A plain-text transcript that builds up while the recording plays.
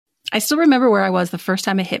I still remember where I was the first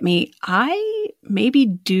time it hit me. I maybe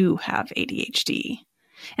do have ADHD.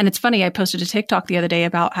 And it's funny, I posted a TikTok the other day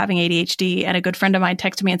about having ADHD, and a good friend of mine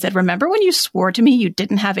texted me and said, remember when you swore to me you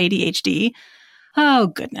didn't have ADHD? Oh,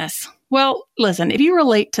 goodness. Well, listen, if you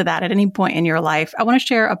relate to that at any point in your life, I want to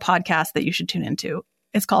share a podcast that you should tune into.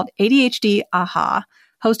 It's called ADHD Aha,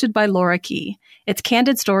 hosted by Laura Key. It's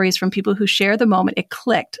candid stories from people who share the moment it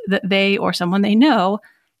clicked that they or someone they know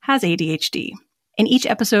has ADHD. In each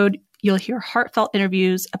episode, you'll hear heartfelt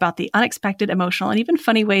interviews about the unexpected, emotional, and even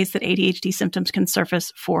funny ways that ADHD symptoms can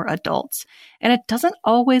surface for adults. And it doesn't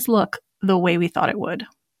always look the way we thought it would.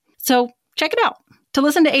 So check it out. To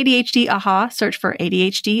listen to ADHD Aha, search for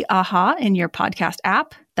ADHD Aha in your podcast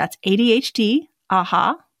app. That's ADHD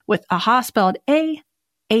Aha, with Aha spelled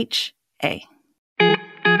A-H-A.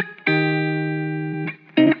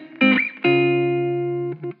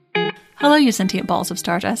 Hello, you sentient balls of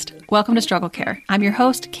Stardust. Welcome to Struggle Care. I'm your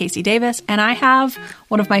host, Casey Davis, and I have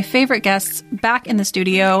one of my favorite guests back in the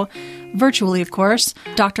studio, virtually, of course,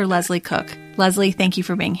 Dr. Lesley Cook. Lesley, thank you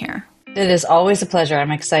for being here. It is always a pleasure.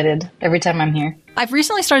 I'm excited every time I'm here. I've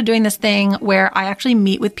recently started doing this thing where I actually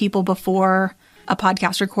meet with people before a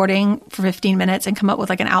podcast recording for 15 minutes and come up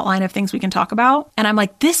with like an outline of things we can talk about. And I'm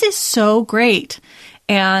like, this is so great.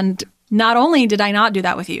 And not only did I not do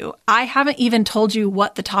that with you, I haven't even told you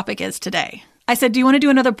what the topic is today. I said, do you want to do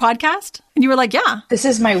another podcast? And you were like, yeah. This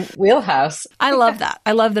is my wheelhouse. I love that.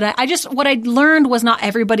 I love that. What I learned was not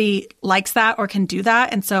everybody likes that or can do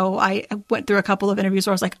that. And so I went through a couple of interviews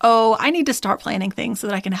where I was like, oh, I need to start planning things so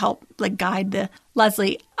that I can help like guide the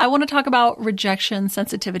Lesley. I want to talk about rejection,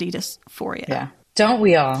 sensitivity, dysphoria. Yeah. Don't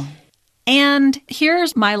we all? And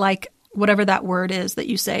here's my whatever that word is that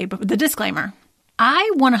you say, but the disclaimer.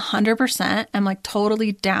 I 100% am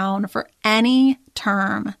totally down for any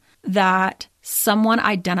term that someone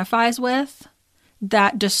identifies with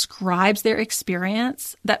that describes their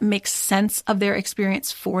experience, that makes sense of their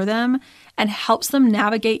experience for them, and helps them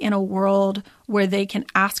navigate in a world where they can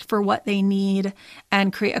ask for what they need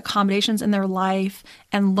and create accommodations in their life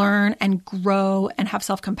and learn and grow and have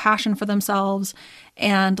self-compassion for themselves.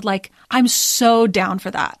 And I'm so down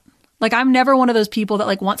for that. I'm never one of those people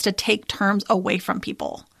that wants to take terms away from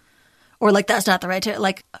people or that's not the right term.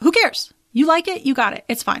 Who cares? You like it, you got it.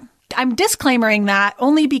 It's fine. I'm disclaimering that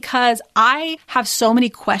only because I have so many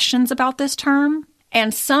questions about this term.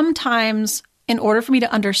 And sometimes in order for me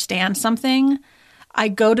to understand something, I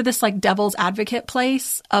go to this devil's advocate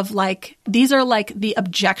place of these are the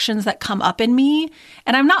objections that come up in me.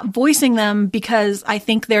 And I'm not voicing them because I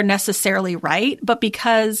think they're necessarily right, but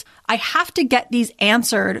because I have to get these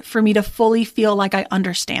answered for me to fully feel like I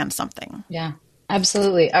understand something. Yeah,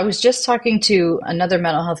 absolutely. I was just talking to another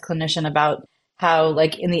mental health clinician about how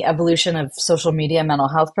in the evolution of social media mental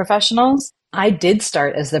health professionals, I did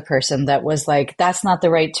start as the person that was that's not the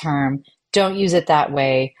right term. Don't use it that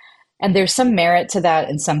way. And there's some merit to that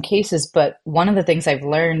in some cases, but one of the things I've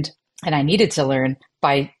learned, and I needed to learn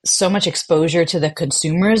by so much exposure to the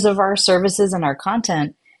consumers of our services and our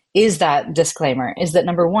content, is that disclaimer, is that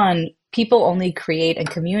number one, people only create and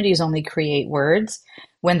communities only create words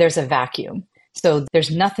when there's a vacuum. So there's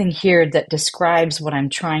nothing here that describes what I'm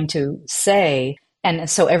trying to say. And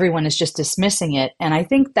so everyone is just dismissing it. And I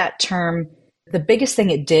think that term, the biggest thing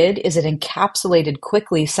it did is it encapsulated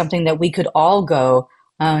quickly something that we could all go,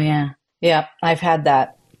 oh, yeah, I've had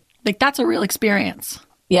that. That's a real experience.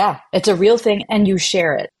 Yeah, it's a real thing, and you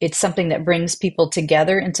share it. It's something that brings people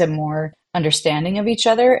together into more understanding of each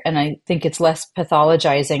other, and I think it's less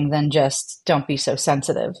pathologizing than just don't be so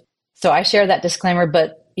sensitive. So I share that disclaimer,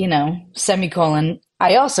 but, semicolon,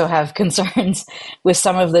 I also have concerns with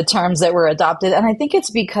some of the terms that were adopted, and I think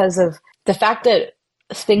it's because of the fact that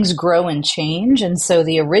things grow and change, and so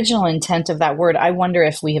the original intent of that word, I wonder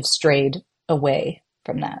if we have strayed away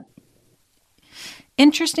from that.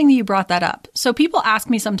 Interesting that you brought that up. So people ask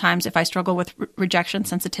me sometimes if I struggle with rejection,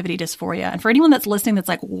 sensitivity, dysphoria. And for anyone that's listening that's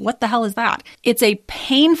what the hell is that? It's a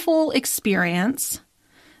painful experience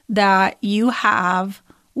that you have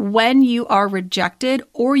when you are rejected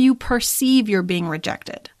or you perceive you're being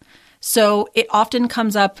rejected. So it often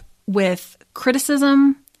comes up with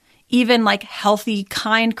criticism, even healthy,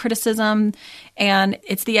 kind criticism. And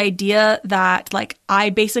it's the idea that I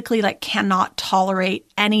basically cannot tolerate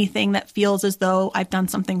anything that feels as though I've done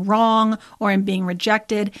something wrong or I'm being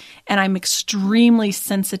rejected. And I'm extremely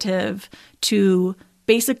sensitive to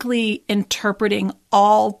basically interpreting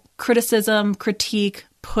all criticism, critique,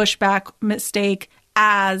 pushback, mistake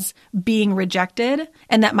as being rejected.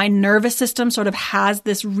 And that my nervous system sort of has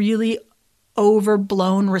this really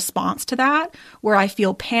overblown response to that where I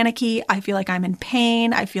feel panicky. I feel like I'm in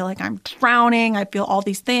pain. I feel like I'm drowning. I feel all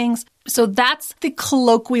these things. So that's the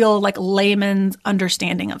colloquial, like layman's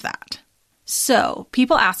understanding of that. So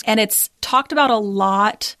people ask, and it's talked about a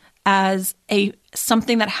lot as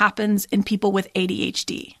something that happens in people with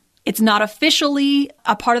ADHD. It's not officially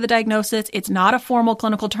a part of the diagnosis. It's not a formal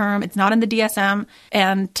clinical term. It's not in the DSM.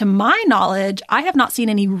 And to my knowledge, I have not seen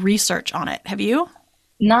any research on it. Have you?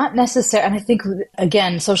 Not necessarily. And I think,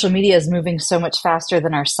 again, social media is moving so much faster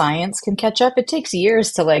than our science can catch up. It takes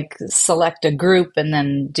years to like select a group and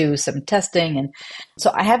then do some testing. And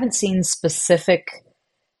so I haven't seen specific,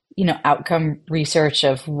 outcome research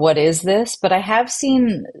of what is this, but I have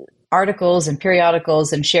seen articles and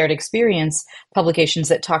periodicals and shared experience publications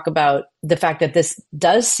that talk about the fact that this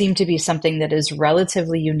does seem to be something that is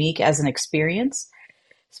relatively unique as an experience,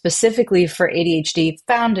 specifically for ADHD,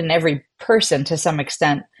 found in every person to some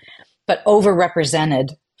extent, but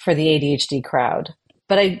overrepresented for the ADHD crowd.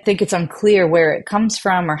 But I think it's unclear where it comes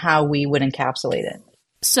from or how we would encapsulate it.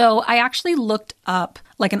 So I actually looked up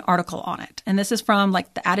like an article on it. And this is from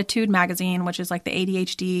like the Attitude magazine, which is like the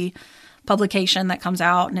ADHD publication that comes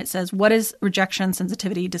out. And it says, what is rejection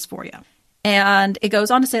sensitivity dysphoria? And it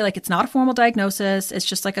goes on to say like it's not a formal diagnosis. It's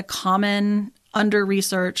just like a common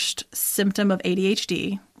under-researched symptom of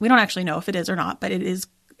ADHD. We don't actually know if it is or not, but it is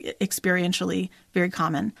experientially very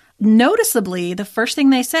common. Noticeably, the first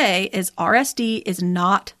thing they say is RSD is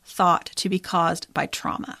not thought to be caused by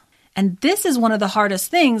trauma. And this is one of the hardest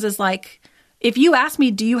things is like, if you ask me,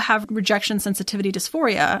 do you have rejection sensitivity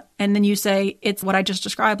dysphoria? And then you say, it's what I just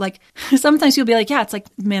described. Like sometimes you'll be like, yeah, it's like,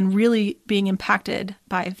 man, really being impacted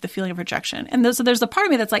by the feeling of rejection. And so there's a part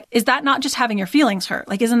of me that's like, is that not just having your feelings hurt?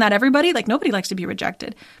 Like, isn't that everybody? Like nobody likes to be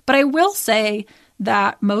rejected. But I will say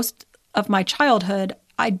that most of my childhood,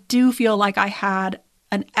 I do feel like I had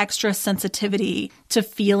an extra sensitivity to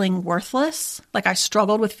feeling worthless. Like I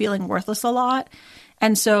struggled with feeling worthless a lot.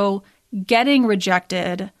 And so getting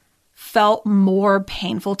rejected felt more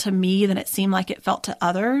painful to me than it seemed like it felt to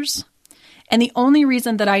others. And the only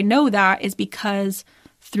reason that I know that is because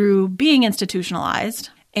through being institutionalized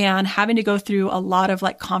and having to go through a lot of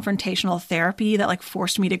like confrontational therapy that like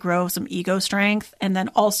forced me to grow some ego strength, and then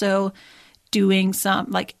also doing some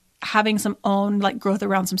like having some own like growth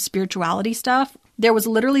around some spirituality stuff. There was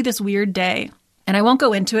literally this weird day, and I won't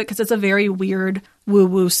go into it because it's a very weird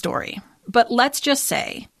woo-woo story. But let's just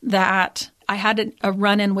say that I had a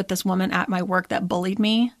run-in with this woman at my work that bullied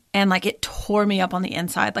me, and like it tore me up on the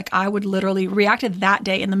inside. Like I would literally reacted that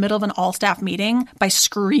day in the middle of an all-staff meeting by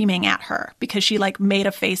screaming at her because she like made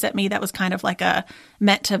a face at me that was kind of like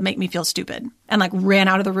meant to make me feel stupid, and like ran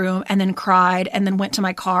out of the room and then cried and then went to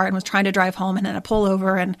my car and was trying to drive home and then a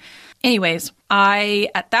pullover. And anyways, I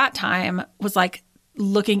at that time was like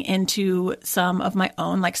looking into some of my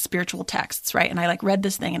own like spiritual texts, right? And I like read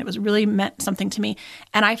this thing and it was really meant something to me.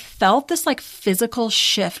 And I felt this like physical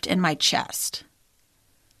shift in my chest.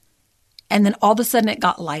 And then all of a sudden it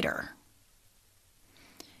got lighter.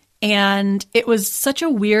 And it was such a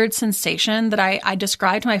weird sensation that I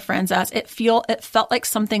described to my friends as it felt like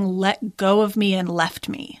something let go of me and left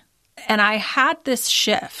me. And I had this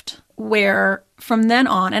shift where from then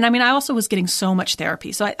on, and I mean, I also was getting so much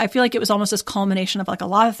therapy. So I feel like it was almost this culmination of like a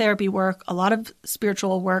lot of therapy work, a lot of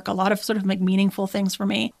spiritual work, a lot of sort of like meaningful things for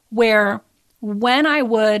me, where when I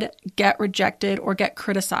would get rejected or get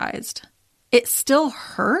criticized, it still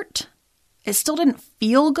hurt. It still didn't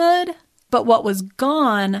feel good. But what was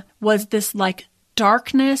gone was this like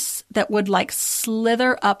darkness that would like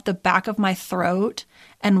slither up the back of my throat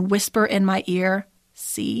and whisper in my ear,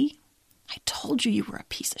 see? I told you were a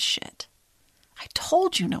piece of shit. I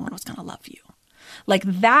told you no one was going to love you. Like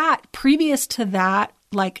that, previous to that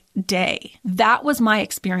like day, that was my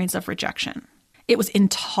experience of rejection. It was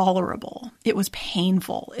intolerable. It was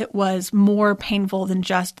painful. It was more painful than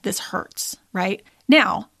just this hurts, right?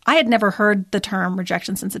 Now, I had never heard the term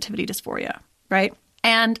rejection sensitivity dysphoria, right?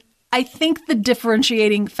 And I think the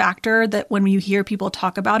differentiating factor that when you hear people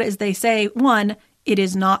talk about it is they say, one, it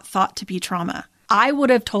is not thought to be trauma. I would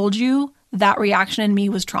have told you that reaction in me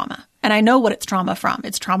was trauma. And I know what it's trauma from.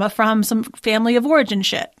 It's trauma from some family of origin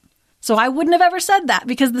shit. So I wouldn't have ever said that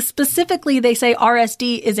because specifically they say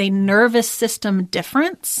RSD is a nervous system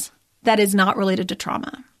difference that is not related to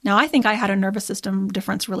trauma. Now, I think I had a nervous system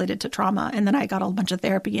difference related to trauma, and then I got a bunch of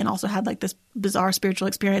therapy and also had like this bizarre spiritual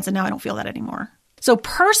experience, and now I don't feel that anymore. So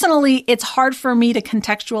personally, it's hard for me to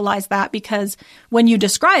contextualize that because when you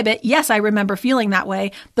describe it, yes, I remember feeling that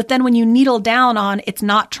way. But then when you needle down on it's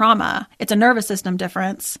not trauma, it's a nervous system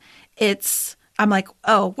difference, I'm like,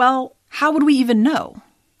 oh, well, how would we even know?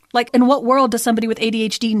 Like, in what world does somebody with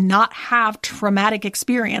ADHD not have traumatic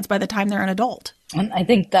experience by the time they're an adult? And I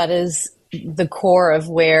think that is the core of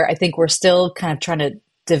where I think we're still kind of trying to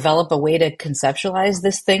develop a way to conceptualize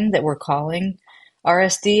this thing that we're calling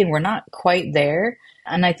RSD, and we're not quite there.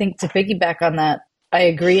 And I think to piggyback on that, I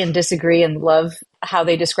agree and disagree and love how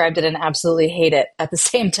they described it and absolutely hate it at the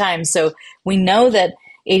same time. So we know that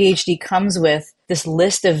ADHD comes with this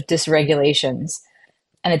list of dysregulations.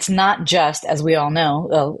 And it's not just, as we all know,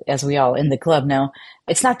 well, as we all in the club know,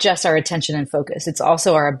 it's not just our attention and focus. It's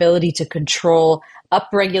also our ability to control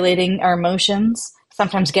upregulating our emotions,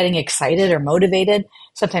 sometimes getting excited or motivated,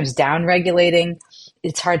 sometimes downregulating.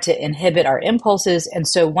 It's hard to inhibit our impulses. And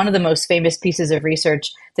so one of the most famous pieces of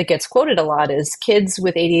research that gets quoted a lot is kids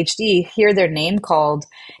with ADHD hear their name called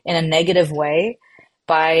in a negative way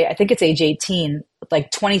by, I think it's age 18,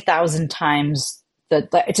 like 20,000 times.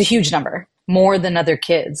 It's a huge number, more than other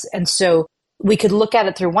kids. And so we could look at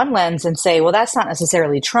it through one lens and say, well, that's not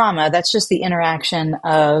necessarily trauma. That's just the interaction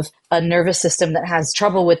of a nervous system that has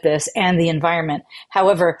trouble with this and the environment.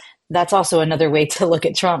 However, that's also another way to look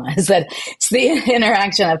at trauma, is that it's the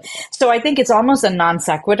interaction of, so I think it's almost a non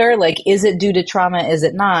sequitur. Like, is it due to trauma? Is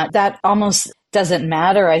it not? That almost doesn't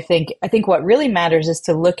matter. I think what really matters is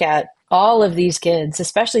to look at all of these kids,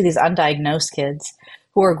 especially these undiagnosed kids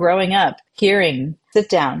who are growing up hearing, sit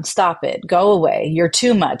down, stop it, go away, you're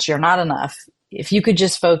too much, you're not enough. If you could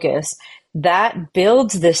just focus, that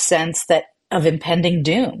builds this sense that of impending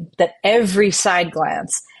doom, that every side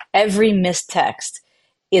glance, every missed text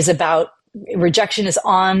is about rejection is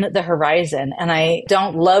on the horizon. And I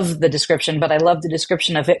don't love the description, but I love the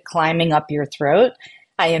description of it climbing up your throat.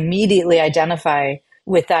 I immediately identify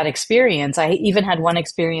with that experience. I even had one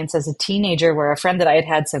experience as a teenager where a friend that I had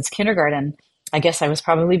had since kindergarten, I guess I was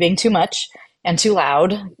probably being too much and too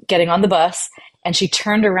loud getting on the bus. And she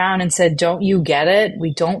turned around and said, "Don't you get it?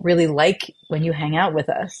 We don't really like when you hang out with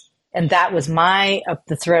us." And that was my up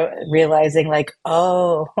the throat realizing like,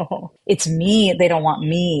 oh, it's me. They don't want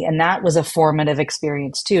me. And that was a formative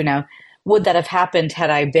experience too. Now, would that have happened had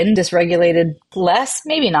I been dysregulated less?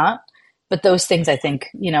 Maybe not. But those things I think,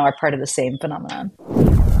 are part of the same phenomenon.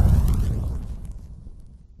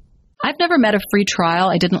 I've never met a free trial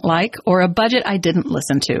I didn't like or a budget I didn't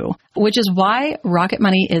listen to, which is why Rocket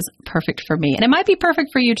Money is perfect for me. And it might be perfect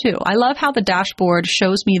for you too. I love how the dashboard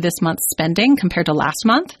shows me this month's spending compared to last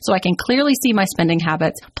month, so I can clearly see my spending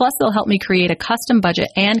habits. Plus, they'll help me create a custom budget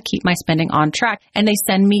and keep my spending on track. And they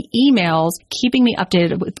send me emails keeping me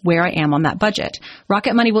updated with where I am on that budget.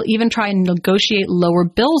 Rocket Money will even try and negotiate lower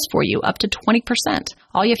bills for you, up to 20%.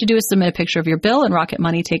 All you have to do is submit a picture of your bill, and Rocket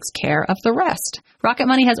Money takes care of the rest. Rocket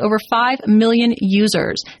Money has over 5 million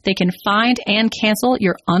users. They can find and cancel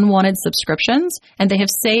your unwanted subscriptions, and they have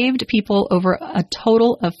saved people over a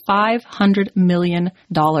total of $500 million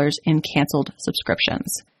in canceled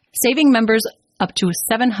subscriptions, saving members up to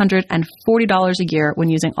 $740 a year when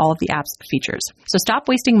using all of the app's features. So stop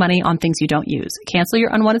wasting money on things you don't use. Cancel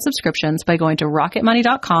your unwanted subscriptions by going to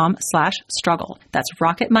rocketmoney.com/struggle. That's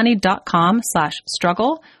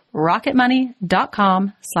rocketmoney.com/struggle.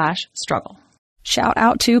 rocketmoney.com/struggle. Shout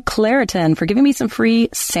out to Claritin for giving me some free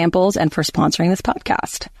samples and for sponsoring this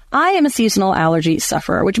podcast. I am a seasonal allergy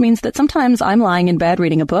sufferer, which means that sometimes I'm lying in bed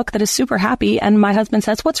reading a book that is super happy and my husband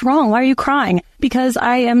says, "What's wrong? Why are you crying?" Because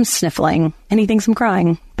I am sniffling and he thinks I'm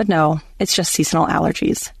crying. But no, it's just seasonal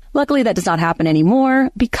allergies. Luckily, that does not happen anymore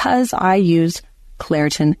because I use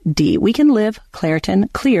Claritin D. We can live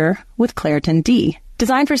Claritin clear with Claritin D.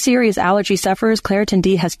 Designed for serious allergy sufferers, Claritin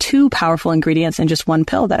D has 2 powerful ingredients in just one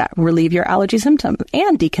pill that relieve your allergy symptoms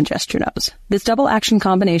and decongest your nose. This double-action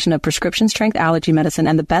combination of prescription-strength allergy medicine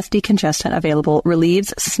and the best decongestant available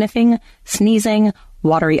relieves sniffing, sneezing,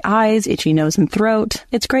 watery eyes, itchy nose and throat.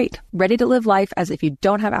 It's great. Ready to live life as if you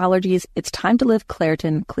don't have allergies? It's time to live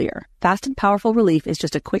Claritin Clear. Fast and powerful relief is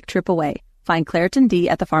just a quick trip away. Find Claritin D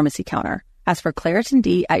at the pharmacy counter. Ask for Claritin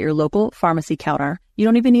D at your local pharmacy counter. You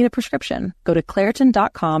don't even need a prescription. Go to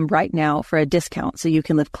Claritin.com right now for a discount so you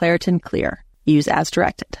can live Claritin Clear. Use as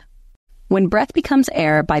directed. When Breath Becomes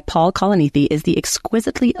Air by Paul Kalanithi is the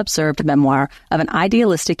exquisitely observed memoir of an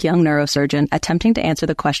idealistic young neurosurgeon attempting to answer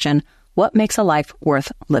the question, what makes a life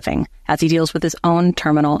worth living, as he deals with his own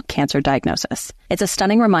terminal cancer diagnosis. It's a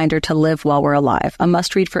stunning reminder to live while we're alive, a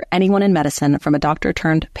must-read for anyone in medicine from a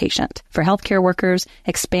doctor-turned-patient. For healthcare workers,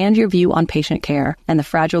 expand your view on patient care and the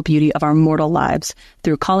fragile beauty of our mortal lives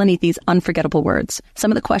through Kalanithi's unforgettable words.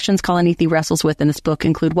 Some of the questions Kalanithi wrestles with in this book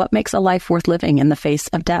include what makes a life worth living in the face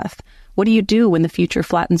of death? What do you do when the future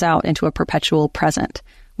flattens out into a perpetual present?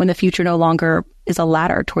 When the future no longer is a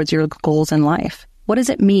ladder towards your goals in life? What does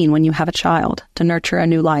it mean when you have a child to nurture a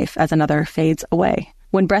new life as another fades away?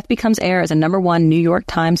 When Breath Becomes Air is a #1 New York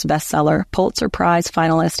Times bestseller, Pulitzer Prize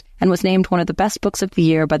finalist, and was named one of the best books of the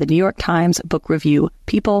year by the New York Times Book Review,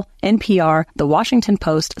 People, NPR, The Washington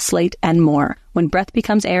Post, Slate, and more. When Breath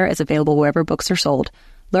Becomes Air is available wherever books are sold.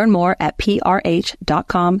 Learn more at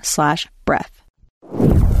prh.com/breath.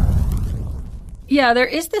 Yeah, there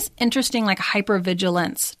is this interesting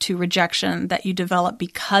hypervigilance to rejection that you develop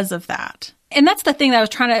because of that. And that's the thing that I was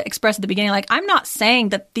trying to express at the beginning. I'm not saying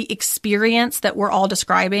that the experience that we're all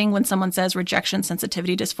describing when someone says rejection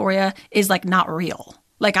sensitivity dysphoria is not real.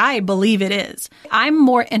 I believe it is. I'm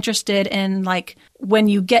more interested in when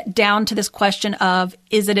you get down to this question of,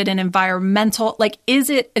 is it an environmental,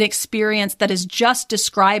 is it an experience that is just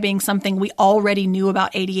describing something we already knew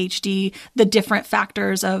about ADHD, the different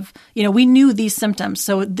factors of, we knew these symptoms.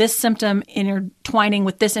 So this symptom intertwining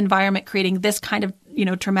with this environment, creating this kind of,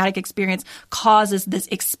 traumatic experience causes this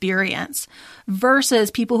experience, versus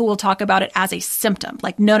people who will talk about it as a symptom.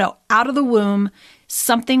 No, out of the womb,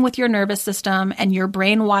 something with your nervous system and your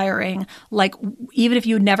brain wiring, even if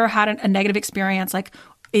you never had a negative experience,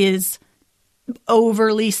 is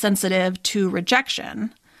overly sensitive to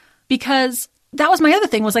rejection. Because that was my other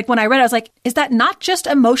thing, was when I read it, I was is that not just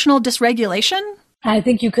emotional dysregulation? I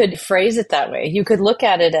think you could phrase it that way. You could look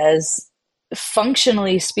at it as,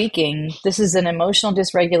 functionally speaking, this is an emotional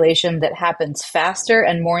dysregulation that happens faster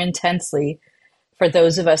and more intensely for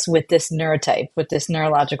those of us with this neurotype, with this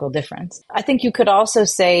neurological difference. I think you could also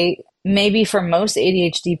say maybe for most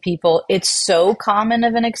ADHD people, it's so common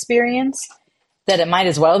of an experience that it might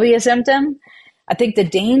as well be a symptom. I think the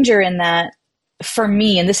danger in that for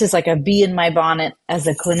me, and this is a bee in my bonnet as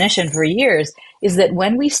a clinician for years, is that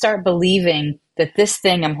when we start believing that this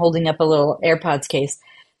thing, I'm holding up a little AirPods case,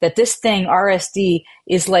 that this thing, RSD,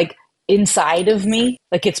 is inside of me,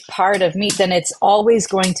 it's part of me, then it's always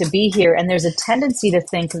going to be here. And there's a tendency to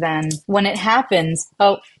think then when it happens,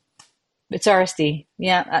 oh, it's RSD.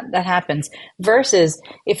 Yeah, that happens. Versus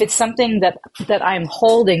if it's something that I'm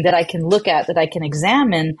holding, that I can look at, that I can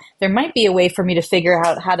examine, there might be a way for me to figure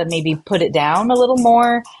out how to maybe put it down a little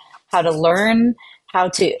more, how to learn, how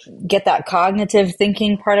to get that cognitive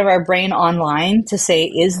thinking part of our brain online to say,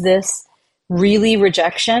 is this really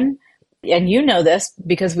rejection? And you know this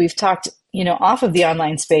because we've talked, off of the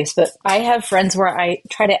online space, but I have friends where I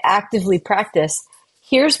try to actively practice.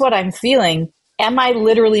 Here's what I'm feeling. Am I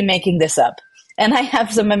literally making this up? And I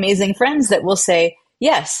have some amazing friends that will say,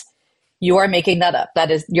 yes, you are making that up.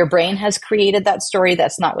 That is, your brain has created that story.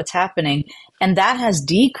 That's not what's happening. And that has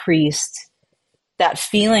decreased that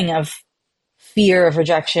feeling of fear of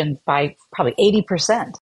rejection by probably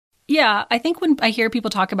 80%. Yeah, I think when I hear people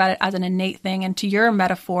talk about it as an innate thing, and to your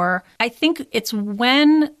metaphor, I think it's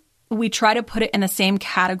when we try to put it in the same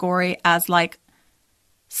category as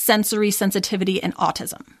sensory sensitivity and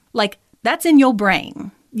autism. That's in your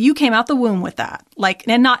brain. You came out the womb with that.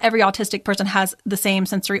 And not every autistic person has the same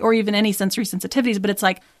sensory or even any sensory sensitivities, but it's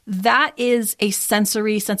that is a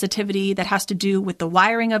sensory sensitivity that has to do with the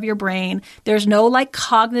wiring of your brain. There's no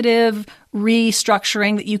cognitive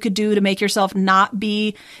restructuring that you could do to make yourself not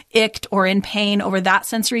be icked or in pain over that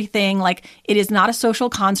sensory thing. It is not a social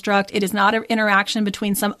construct. It is not an interaction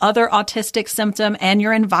between some other autistic symptom and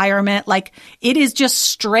your environment. It is just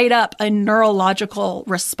straight up a neurological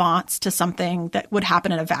response to something that would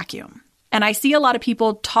happen in a vacuum. And I see a lot of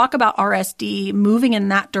people talk about RSD moving in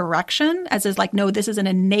that direction as is no, this is an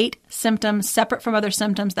innate symptom separate from other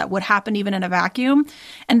symptoms that would happen even in a vacuum.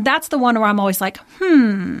 And that's the one where I'm always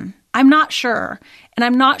I'm not sure. And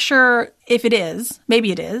I'm not sure if it is.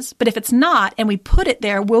 Maybe it is. But if it's not, and we put it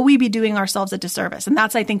there, will we be doing ourselves a disservice? And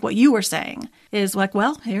that's, I think, what you were saying is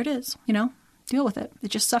well, here it is. Deal with it.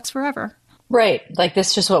 It just sucks forever. Right.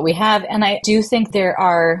 This is just what we have. And I do think there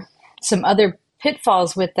are some other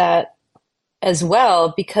pitfalls with that as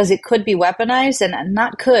well, because it could be weaponized and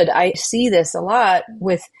not could. I see this a lot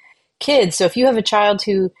with kids. So if you have a child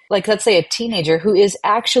who, let's say a teenager who is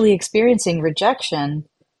actually experiencing rejection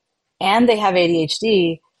and they have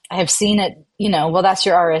ADHD, I have seen it, well, that's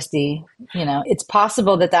your RSD. It's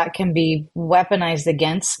possible that can be weaponized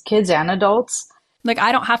against kids and adults.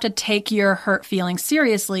 I don't have to take your hurt feelings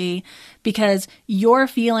seriously because your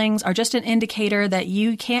feelings are just an indicator that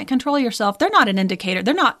you can't control yourself. They're not an indicator.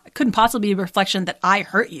 Couldn't possibly be a reflection that I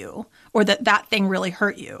hurt you or that thing really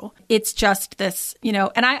hurt you. It's just this,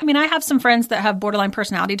 and I have some friends that have borderline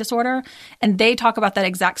personality disorder and they talk about that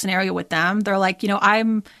exact scenario with them. They're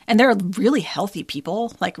and they're really healthy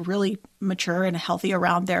people, really mature and healthy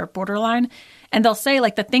around their borderline. And they'll say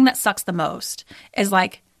the thing that sucks the most is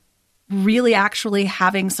really actually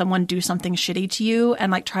having someone do something shitty to you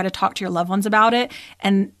and try to talk to your loved ones about it.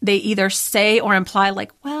 And they either say or imply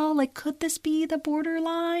well, wow, like, could this be the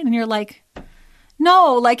borderline? And you're like,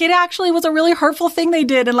 no, like, it actually was a really hurtful thing they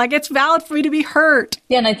did. And like, it's valid for me to be hurt.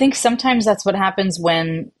 Yeah. And I think sometimes that's what happens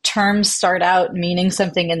when terms start out meaning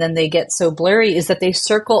something and then they get so blurry, is that they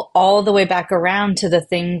circle all the way back around to the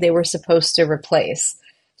thing they were supposed to replace.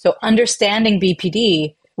 So understanding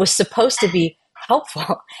BPD was supposed to be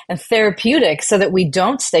helpful and therapeutic so that we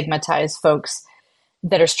don't stigmatize folks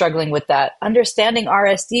that are struggling with that. Understanding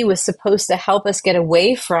RSD was supposed to help us get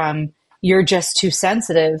away from you're just too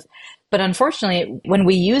sensitive. But unfortunately, when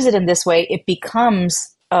we use it in this way, it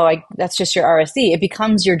becomes, that's just your RSD. It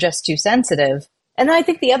becomes you're just too sensitive. And then I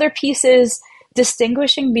think the other piece is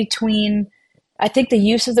distinguishing between, I think the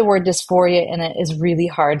use of the word dysphoria in it is really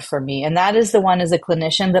hard for me. And that is the one as a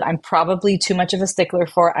clinician that I'm probably too much of a stickler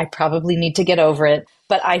for. I probably need to get over it.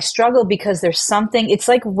 But I struggle because there's something, it's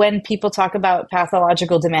like when people talk about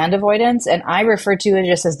pathological demand avoidance, and I refer to it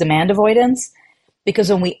just as demand avoidance.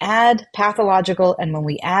 Because when we add pathological and when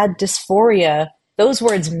we add dysphoria, those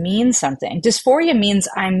words mean something. Dysphoria means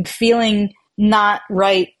I'm feeling not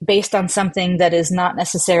right based on something that is not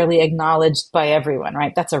necessarily acknowledged by everyone,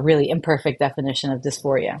 right? That's a really imperfect definition of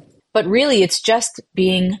dysphoria. But really, it's just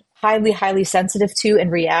being highly, highly sensitive to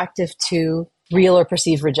and reactive to real or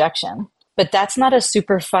perceived rejection. But that's not a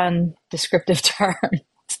super fun descriptive term.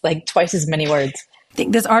 It's like twice as many words. I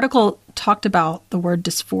think this article talked about the word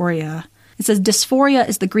dysphoria. It says dysphoria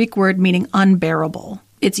is the Greek word meaning unbearable.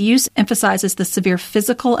 Its use emphasizes the severe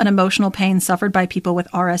physical and emotional pain suffered by people with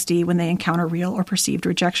RSD when they encounter real or perceived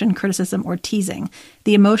rejection, criticism, or teasing.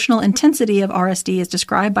 The emotional intensity of RSD is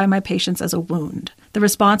described by my patients as a wound. The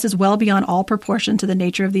response is well beyond all proportion to the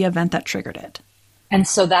nature of the event that triggered it. And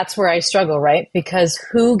so that's where I struggle, right? Because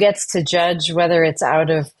who gets to judge whether it's out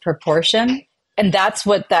of proportion? And that's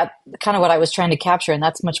what I was trying to capture. And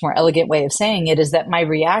that's a much more elegant way of saying it, is that my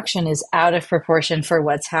reaction is out of proportion for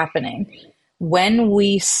what's happening. When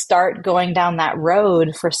we start going down that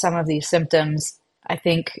road for some of these symptoms, I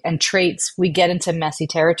think, and traits, we get into messy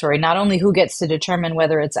territory. Not only who gets to determine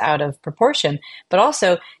whether it's out of proportion, but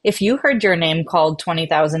also if you heard your name called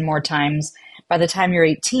 20,000 more times by the time you're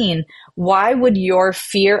 18, why would your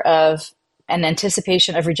fear of and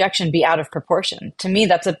anticipation of rejection be out of proportion? To me,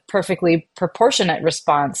 that's a perfectly proportionate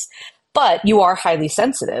response, but you are highly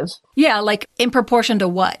sensitive. Yeah, like in proportion to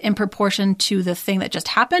what? In proportion to the thing that just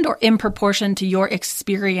happened, or in proportion to your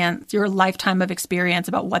experience, your lifetime of experience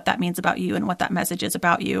about what that means about you and what that message is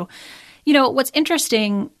about you? You know, what's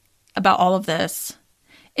interesting about all of this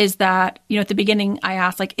is that, you know, at the beginning I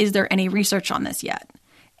asked, like, is there any research on this yet?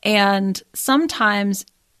 And sometimes,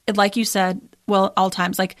 like you said, well, all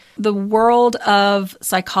times, like the world of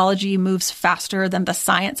psychology moves faster than the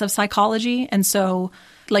science of psychology. And so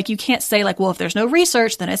like you can't say like, well, if there's no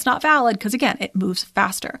research, then it's not valid, because again, it moves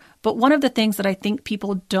faster. But one of the things that I think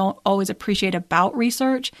people don't always appreciate about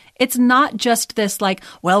research, it's not just this like,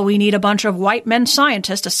 well, we need a bunch of white men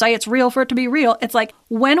scientists to say it's real for it to be real. It's like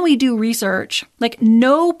when we do research, like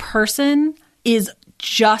no person is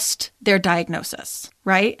just their diagnosis,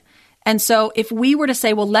 right? And so if we were to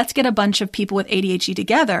say, well, let's get a bunch of people with ADHD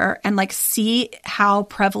together and like see how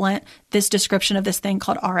prevalent this description of this thing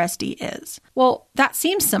called RSD is. Well, that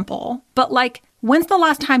seems simple, but like, when's the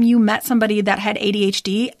last time you met somebody that had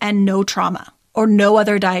ADHD and no trauma or no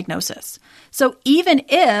other diagnosis? So even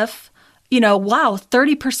if, you know, wow,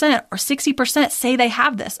 30% or 60% say they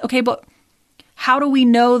have this. Okay, but how do we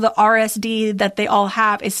know the RSD that they all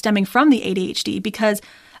have is stemming from the ADHD? Because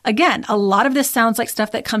again, a lot of this sounds like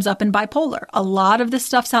stuff that comes up in bipolar. A lot of this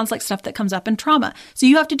stuff sounds like stuff that comes up in trauma. So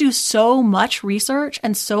you have to do so much research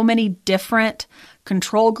and so many different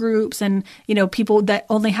control groups and, you know, people that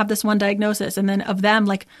only have this one diagnosis. And then of them,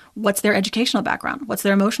 like, what's their educational background? What's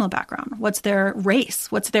their emotional background? What's their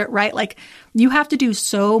race? What's their, right? Like, you have to do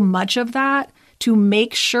so much of that to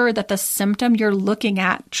make sure that the symptom you're looking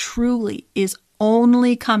at truly is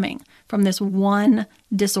only coming from this one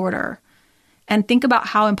disorder. And think about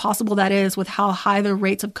how impossible that is with how high the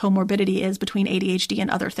rates of comorbidity is between ADHD and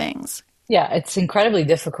other things. Yeah, it's incredibly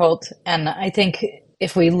difficult. And I think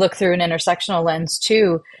if we look through an intersectional lens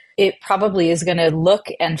too, it probably is going to look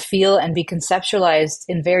and feel and be conceptualized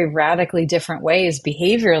in very radically different ways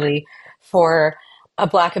behaviorally for a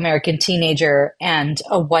Black American teenager and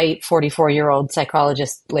a white 44-year-old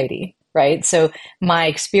psychologist lady, right? So my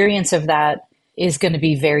experience of that is going to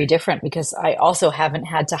be very different because I also haven't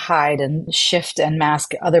had to hide and shift and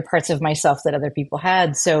mask other parts of myself that other people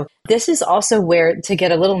had. So this is also where, to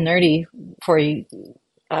get a little nerdy for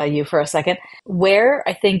you for a second, where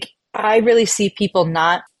I think I really see people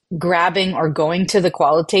not grabbing or going to the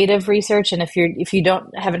qualitative research. And if you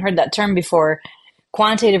haven't heard that term before,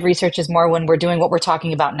 Quantitative research is more when we're doing what we're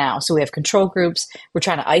talking about now. So we have control groups, we're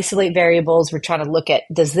trying to isolate variables, we're trying to look at,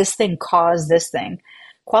 does this thing cause this thing?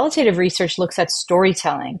 Qualitative research looks at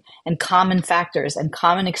storytelling and common factors and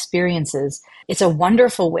common experiences. It's a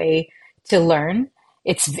wonderful way to learn.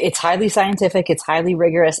 It's highly scientific, it's highly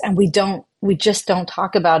rigorous, and we just don't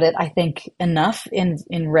talk about it, I think, enough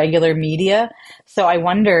in regular media. So I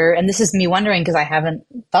wonder, and this is me wondering because I haven't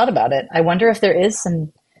thought about it, I wonder if there is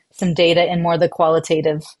some data in more the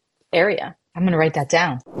qualitative area. I'm going to write that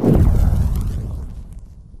down.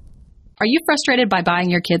 Are you frustrated by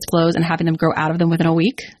buying your kids clothes and having them grow out of them within a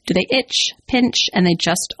week? Do they itch, pinch, and they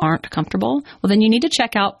just aren't comfortable? Well, then you need to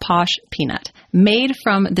check out Posh Peanut. Made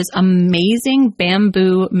from this amazing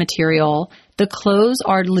bamboo material, the clothes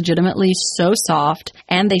are legitimately so soft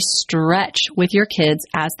and they stretch with your kids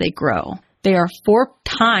as they grow. They are 4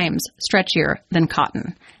 times stretchier than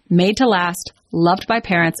cotton. Made to last, loved by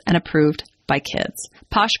parents, and approved by kids.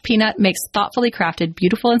 Posh Peanut makes thoughtfully crafted,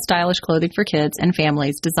 beautiful and stylish clothing for kids and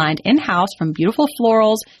families designed in-house from beautiful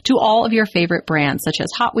florals to all of your favorite brands such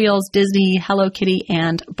as Hot Wheels, Disney, Hello Kitty,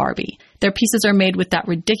 and Barbie. Their pieces are made with that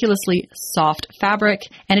ridiculously soft fabric,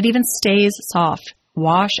 and it even stays soft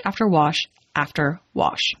wash after wash after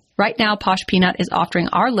wash. Right now, Posh Peanut is offering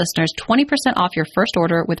our listeners 20% off your first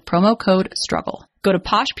order with promo code STRUGGLE. Go to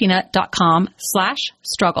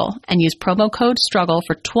poshpeanut.com/struggle and use promo code STRUGGLE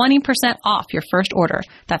for 20% off your first order.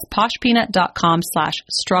 That's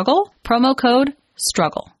poshpeanut.com/struggle, promo code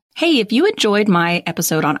STRUGGLE. Hey, if you enjoyed my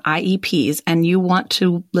episode on IEPs and you want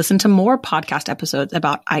to listen to more podcast episodes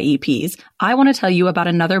about IEPs, I want to tell you about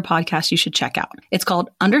another podcast you should check out. It's called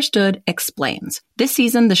Understood Explains. This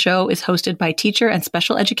season, the show is hosted by teacher and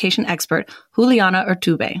special education expert Juliana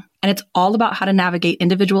Urtube, and it's all about how to navigate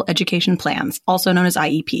individual education plans, also known as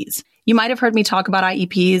IEPs. You might have heard me talk about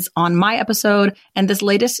IEPs on my episode, and this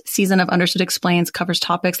latest season of Understood Explains covers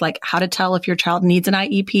topics like how to tell if your child needs an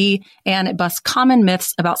IEP, and it busts common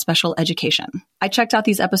myths about special education. I checked out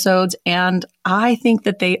these episodes, and I think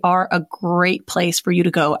that they are a great place for you to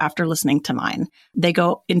go after listening to mine. They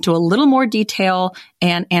go into a little more detail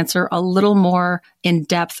and answer a little more in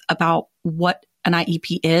depth about what an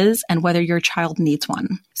IEP is and whether your child needs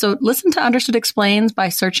one. So listen to Understood Explains by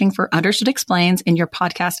searching for Understood Explains in your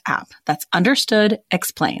podcast app. That's Understood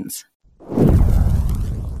Explains.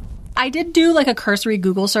 I did do like a cursory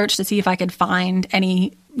Google search to see if I could find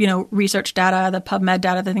any, research data, the PubMed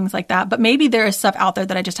data, the things like that. But maybe there is stuff out there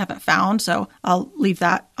that I just haven't found. So I'll leave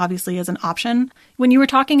that obviously as an option. When you were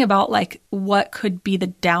talking about like what could be the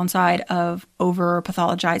downside of over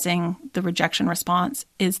pathologizing the rejection response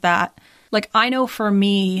is that like, I know for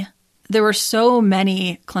me, there were so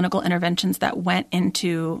many clinical interventions that went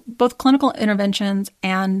into both clinical interventions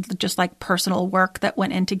and just like personal work that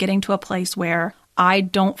went into getting to a place where I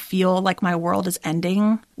don't feel like my world is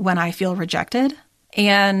ending when I feel rejected.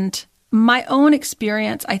 And my own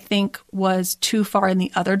experience, I think, was too far in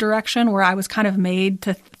the other direction where I was kind of made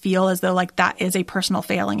to feel as though like that is a personal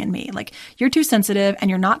failing in me. Like, you're too sensitive and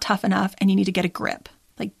you're not tough enough and you need to get a grip.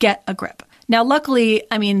 Like, get a grip. Now, luckily,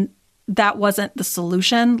 that wasn't the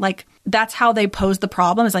solution. Like, that's how they posed the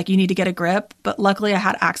problem, is like, you need to get a grip. But luckily I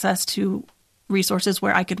had access to resources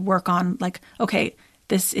where I could work on like, okay,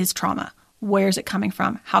 this is trauma. Where is it coming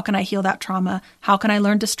from? How can I heal that trauma? How can I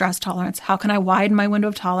learn distress tolerance? How can I widen my window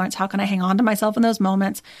of tolerance? How can I hang on to myself in those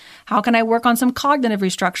moments? How can I work on some cognitive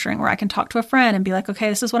restructuring where I can talk to a friend and be like, okay,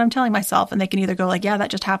 this is what I'm telling myself. And they can either go like, yeah, that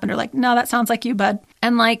just happened, or like, no, that sounds like you, bud.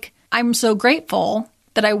 And like, I'm so grateful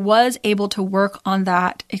that I was able to work on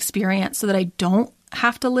that experience so that I don't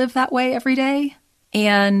have to live that way every day.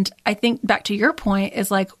 And I think back to your point is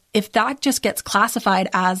like, if that just gets classified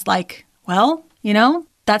as like, well,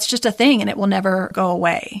 that's just a thing and it will never go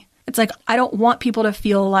away. It's like, I don't want people to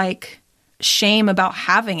feel like shame about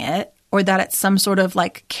having it or that it's some sort of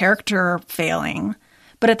like character failing.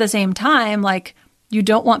 But at the same time, like, you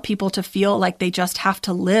don't want people to feel like they just have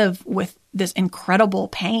to live with this incredible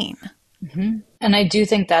pain. Mm-hmm. And I do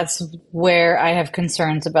think that's where I have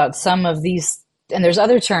concerns about some of these, and there's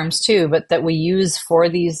other terms too, but that we use for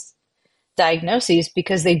these diagnoses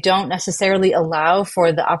because they don't necessarily allow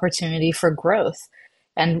for the opportunity for growth.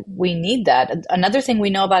 And we need that. Another thing we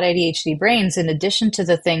know about ADHD brains, in addition to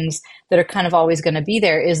the things that are kind of always going to be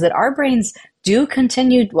there, is that our brains do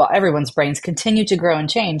continue, well, everyone's brains continue to grow and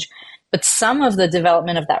change, but some of the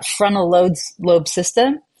development of that frontal lobe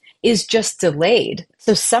system is just delayed.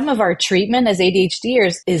 So some of our treatment as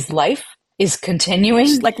ADHDers is continuing.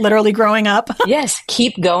 Just like literally growing up. Yes,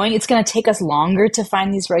 keep going. It's going to take us longer to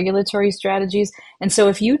find these regulatory strategies. And so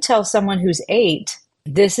if you tell someone who's 8,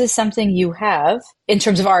 this is something you have in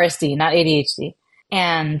terms of RSD, not ADHD,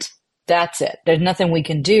 and that's it. There's nothing we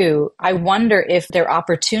can do. I wonder if there are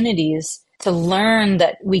opportunities to learn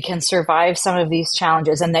that we can survive some of these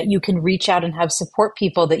challenges and that you can reach out and have support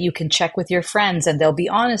people that you can check with your friends and they'll be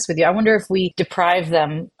honest with you. I wonder if we deprive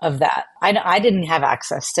them of that. I didn't have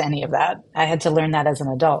access to any of that. I had to learn that as an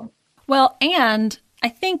adult. Well, and I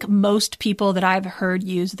think most people that I've heard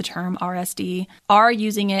use the term RSD are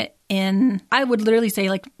using it in, I would literally say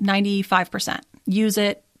like 95%, use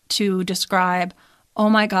it to describe, oh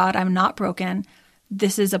my God, I'm not broken.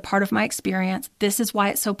 This is a part of my experience. This is why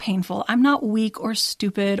it's so painful. I'm not weak or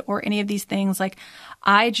stupid or any of these things. Like,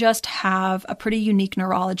 I just have a pretty unique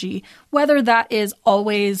neurology, whether that is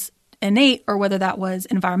always innate or whether that was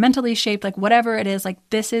environmentally shaped, like whatever it is, like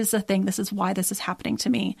this is the thing. This is why this is happening to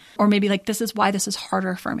me. Or maybe like, this is why this is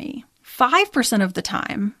harder for me. 5% of the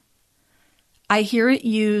time, I hear it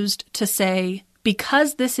used to say,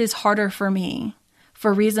 because this is harder for me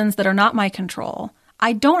for reasons that are not my control,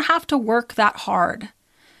 I don't have to work that hard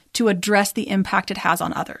to address the impact it has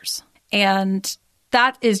on others. And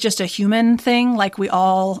that is just a human thing. Like, we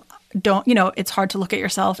all don't, it's hard to look at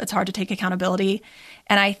yourself. It's hard to take accountability.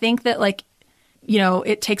 And I think that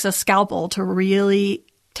it takes a scalpel to really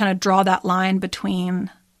kind of draw that line between,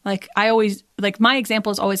 my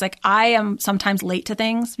example is always like, I am sometimes late to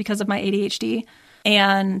things because of my ADHD.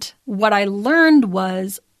 And what I learned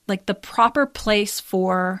was like the proper place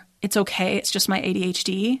for, it's okay, it's just my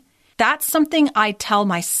ADHD. That's something I tell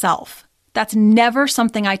myself. That's never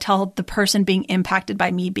something I tell the person being impacted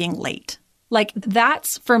by me being late. Like,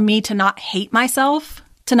 that's for me to not hate myself,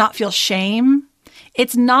 to not feel shame.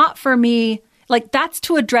 It's not for me, like, that's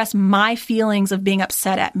to address my feelings of being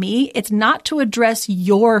upset at me. It's not to address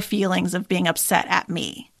your feelings of being upset at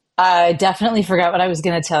me. I definitely forgot what I was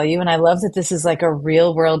going to tell you. And I love that this is like a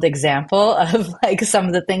real world example of like some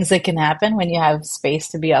of the things that can happen when you have space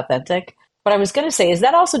to be authentic. What I was going to say is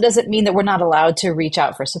that also doesn't mean that we're not allowed to reach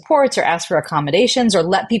out for supports or ask for accommodations or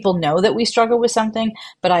let people know that we struggle with something.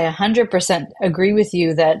 But I 100% agree with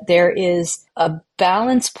you that there is a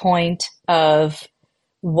balance point of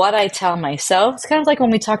what I tell myself. It's kind of like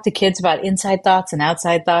when we talk to kids about inside thoughts and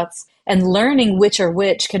outside thoughts. And learning which are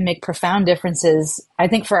which can make profound differences, I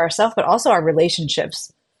think, for ourselves, but also our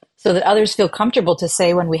relationships, so that others feel comfortable to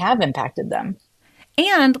say when we have impacted them.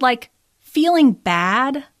 And like, feeling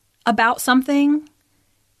bad about something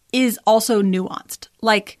is also nuanced.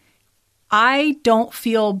 Like, I don't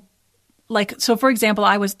feel like, so for example,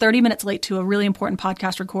 I was 30 minutes late to a really important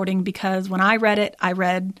podcast recording because when I read it, I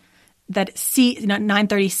read that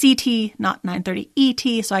 9:30 CT, not 9:30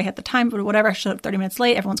 ET. So I had the time, but whatever, I showed up 30 minutes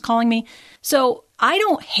late. Everyone's calling me. So I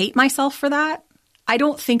don't hate myself for that. I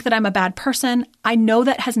don't think that I'm a bad person. I know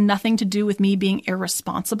that has nothing to do with me being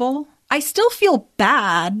irresponsible. I still feel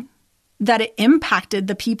bad that it impacted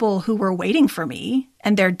the people who were waiting for me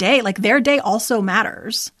and their day. Like, their day also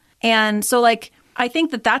matters. And so like, I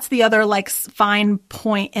think that that's the other like fine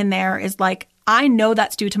point in there is like, I know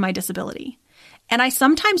that's due to my disability. And I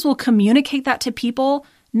sometimes will communicate that to people,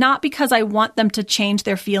 not because I want them to change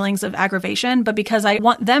their feelings of aggravation, but because I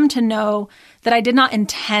want them to know that I did not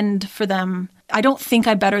intend for them. I don't think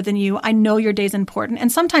I'm better than you. I know your day's important.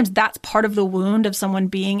 And sometimes that's part of the wound of someone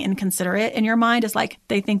being inconsiderate in your mind is like,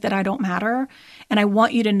 they think that I don't matter. And I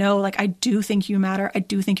want you to know, like, I do think you matter. I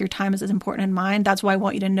do think your time is as important as mine. That's why I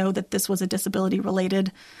want you to know that this was a disability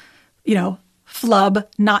related, flub,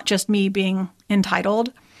 not just me being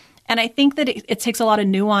entitled. And I think that it takes a lot of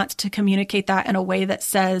nuance to communicate that in a way that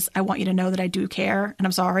says, I want you to know that I do care and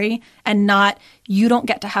I'm sorry, and not, you don't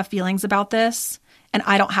get to have feelings about this and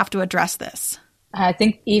I don't have to address this. I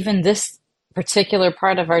think even this particular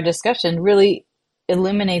part of our discussion really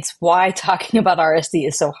illuminates why talking about RSD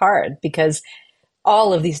is so hard, because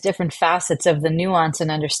all of these different facets of the nuance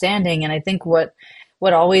and understanding. And I think what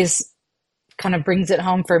always kind of brings it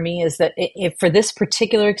home for me is that if for this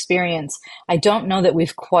particular experience, I don't know that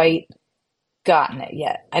we've quite gotten it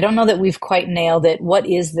yet. I don't know that we've quite nailed it. What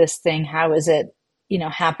is this thing? How is it,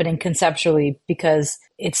 happening conceptually? Because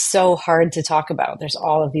it's so hard to talk about. There's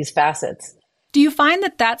all of these facets. Do you find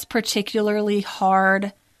that that's particularly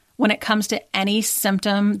hard when it comes to any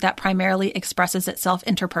symptom that primarily expresses itself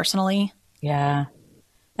interpersonally? Yeah,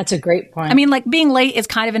 that's a great point. I mean, like, being late is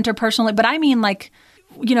kind of interpersonal, but I mean, like,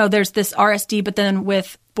 there's this RSD, but then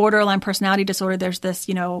with borderline personality disorder, there's this,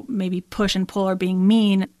 maybe push and pull or being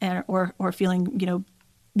mean or feeling,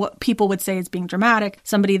 what people would say is being dramatic.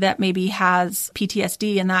 Somebody that maybe has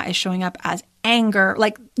PTSD and that is showing up as anger,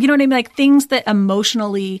 like, you know what I mean? Like, things that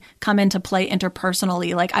emotionally come into play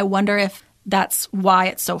interpersonally. Like, I wonder if that's why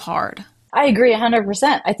it's so hard. I agree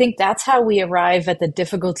 100%. I think that's how we arrive at the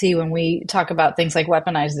difficulty when we talk about things like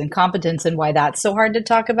weaponized incompetence, and why that's so hard to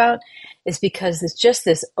talk about is because it's just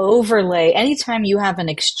this overlay. Anytime you have an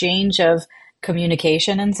exchange of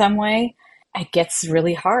communication in some way, it gets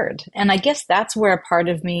really hard. And I guess that's where a part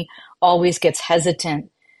of me always gets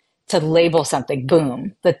hesitant to label something,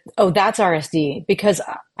 boom, that, oh, that's RSD. Because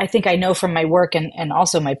I think I know from my work and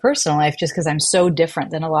also my personal life, just because I'm so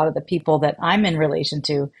different than a lot of the people that I'm in relation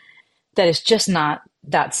to, that it's just not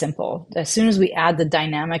that simple. As soon as we add the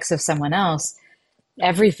dynamics of someone else,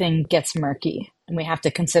 everything gets murky and we have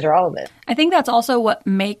to consider all of it. I think that's also what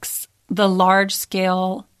makes the large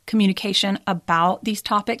scale communication about these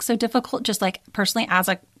topics so difficult, just like personally as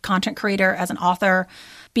a content creator, as an author,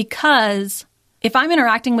 because if I'm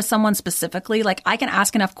interacting with someone specifically, like I can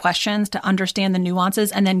ask enough questions to understand the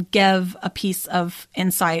nuances and then give a piece of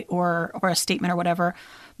insight or a statement or whatever.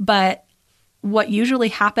 But what usually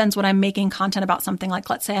happens when I'm making content about something, like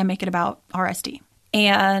let's say I make it about RSD,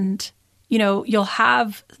 and you'll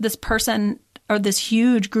have this person or this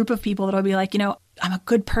huge group of people that'll be like, I'm a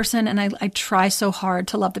good person and I try so hard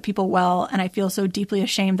to love the people well, and I feel so deeply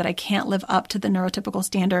ashamed that I can't live up to the neurotypical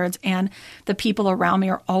standards, and the people around me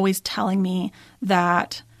are always telling me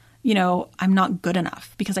that, I'm not good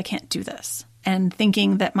enough because I can't do this, and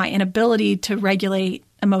thinking that my inability to regulate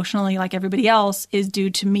emotionally like everybody else is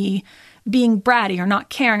due to me being bratty or not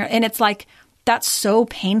caring. And it's like, that's so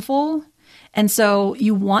painful. And so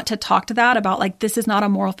you want to talk to that about like, this is not a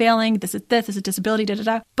moral failing. This is a disability, da, da,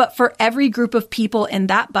 da. But for every group of people in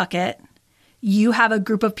that bucket, you have a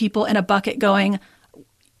group of people in a bucket going,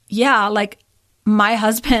 yeah, like my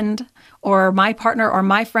husband or my partner or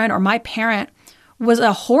my friend or my parent was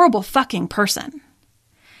a horrible fucking person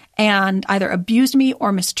and either abused me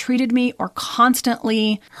or mistreated me or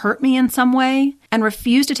constantly hurt me in some way and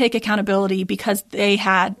refused to take accountability because they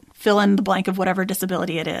had fill in the blank of whatever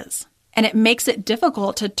disability it is. And it makes it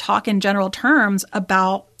difficult to talk in general terms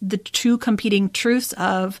about the two competing truths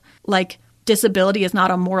of like disability is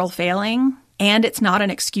not a moral failing and it's not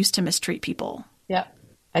an excuse to mistreat people. Yeah.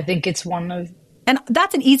 I think it's one of... And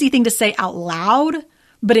that's an easy thing to say out loud.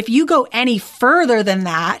 But if you go any further than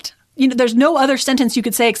that, there's no other sentence you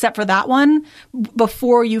could say except for that one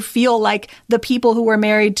before you feel like the people who were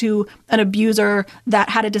married to an abuser that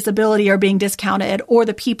had a disability are being discounted, or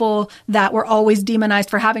the people that were always demonized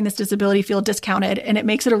for having this disability feel discounted. And it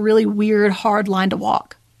makes it a really weird, hard line to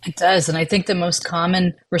walk. It does. And I think the most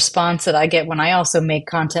common response that I get when I also make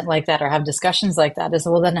content like that or have discussions like that is,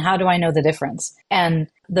 well, then how do I know the difference? And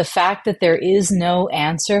the fact that there is no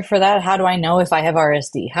answer for that, how do I know if I have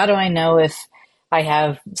RSD? How do I know if I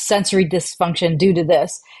have sensory dysfunction due to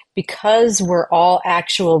this? Because we're all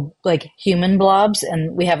actual like human blobs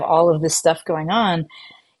and we have all of this stuff going on,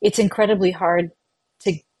 it's incredibly hard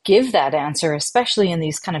to give that answer, especially in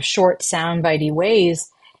these kind of short soundbitey ways.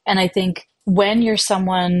 And I think when you're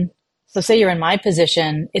someone, so say you're in my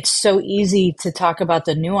position, it's so easy to talk about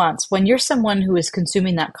the nuance. When you're someone who is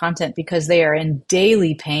consuming that content because they are in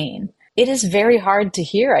daily pain, it is very hard to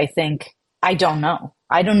hear, I think, I don't know.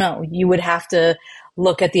 You would have to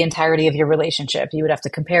look at the entirety of your relationship. You would have to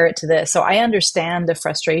compare it to this. So I understand the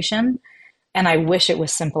frustration, and I wish it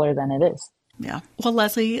was simpler than it is. Yeah. Well,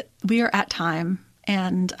 Lesley, we are at time.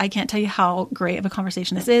 And I can't tell you how great of a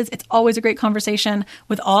conversation this is. It's always a great conversation.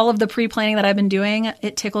 With all of the pre-planning that I've been doing,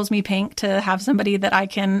 it tickles me pink to have somebody that I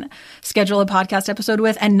can schedule a podcast episode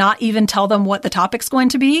with and not even tell them what the topic's going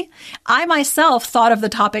to be. I myself thought of the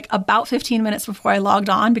topic about 15 minutes before I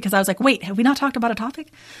logged on because I was like, wait, have we not talked about a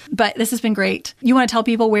topic? But this has been great. You want to tell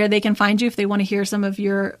people where they can find you if they want to hear some of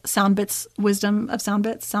your sound bits of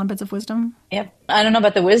wisdom? Yep. I don't know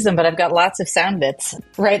about the wisdom, but I've got lots of sound bits.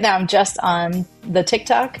 Right now, I'm just on the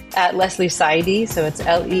TikTok at Lesley Psyd. So it's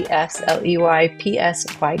LesleyPsyd.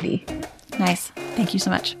 Nice. Thank you so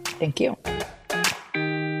much. Thank you.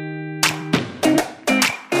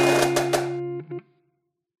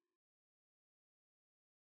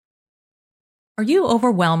 Are you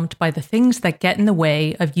overwhelmed by the things that get in the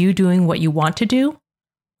way of you doing what you want to do?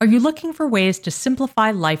 Are you looking for ways to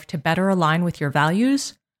simplify life to better align with your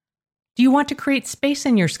values? Do you want to create space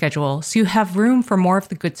in your schedule so you have room for more of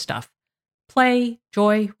the good stuff? Play,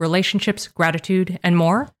 joy, relationships, gratitude, and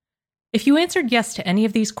more? If you answered yes to any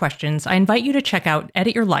of these questions, I invite you to check out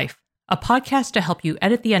Edit Your Life, a podcast to help you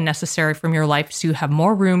edit the unnecessary from your life so you have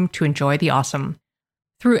more room to enjoy the awesome.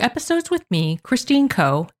 Through episodes with me, Christine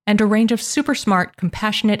Coe, and a range of super smart,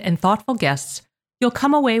 compassionate, and thoughtful guests, you'll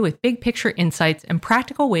come away with big picture insights and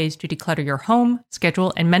practical ways to declutter your home,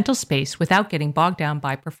 schedule, and mental space without getting bogged down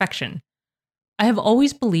by perfection. I have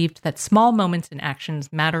always believed that small moments and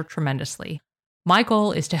actions matter tremendously. My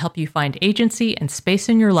goal is to help you find agency and space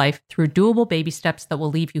in your life through doable baby steps that will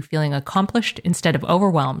leave you feeling accomplished instead of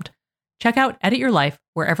overwhelmed. Check out Edit Your Life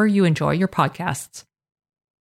wherever you enjoy your podcasts.